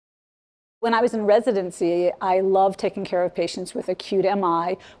When I was in residency, I loved taking care of patients with acute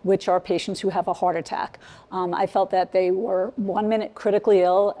MI, which are patients who have a heart attack. I felt that they were 1 minute critically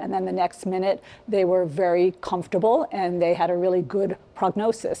ill, and then the next minute they were very comfortable and they had a really good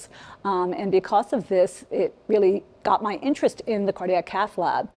prognosis. And because of this, it really got my interest in the cardiac cath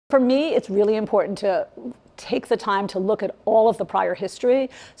lab. For me, it's really important to take the time to look at all of the prior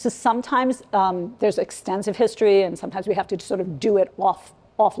history. So sometimes there's extensive history, and sometimes we have to sort of do it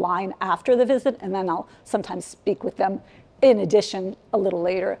offline after the visit, and then I'll sometimes speak with them in addition a little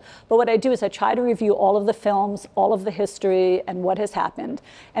later. But what I do is I try to review all of the films, all of the history, and what has happened.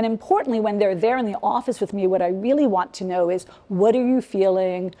 And importantly, when they're there in the office with me, what I really want to know is, what are you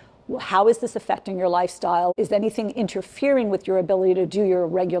feeling? How is this affecting your lifestyle? Is anything interfering with your ability to do your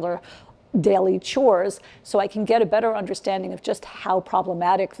regular daily chores, so I can get a better understanding of just how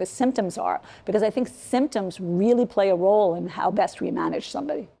problematic the symptoms are, because I think symptoms really play a role in how best we manage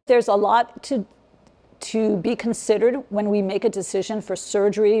somebody. There's a lot to be considered when we make a decision for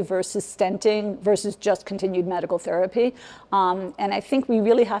surgery versus stenting versus just continued medical therapy. And I think we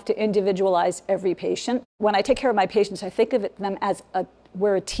really have to individualize every patient. When I take care of my patients, I think of them as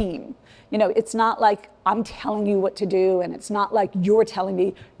we're a team. You know, it's not like I'm telling you what to do, and it's not like you're telling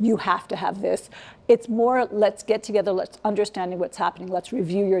me you have to have this. It's more, let's get together, let's understand what's happening, let's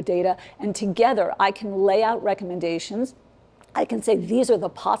review your data, and together I can lay out recommendations. I can say, these are the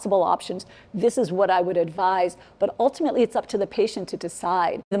possible options, this is what I would advise, but ultimately it's up to the patient to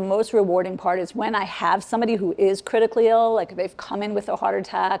decide. The most rewarding part is when I have somebody who is critically ill, like they've come in with a heart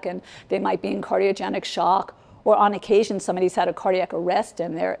attack and they might be in cardiogenic shock, or on occasion somebody's had a cardiac arrest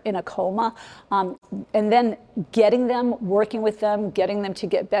and they're in a coma, and then getting them, working with them, getting them to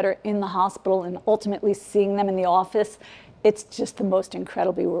get better in the hospital, and ultimately seeing them in the office, it's just the most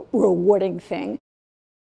incredibly rewarding thing.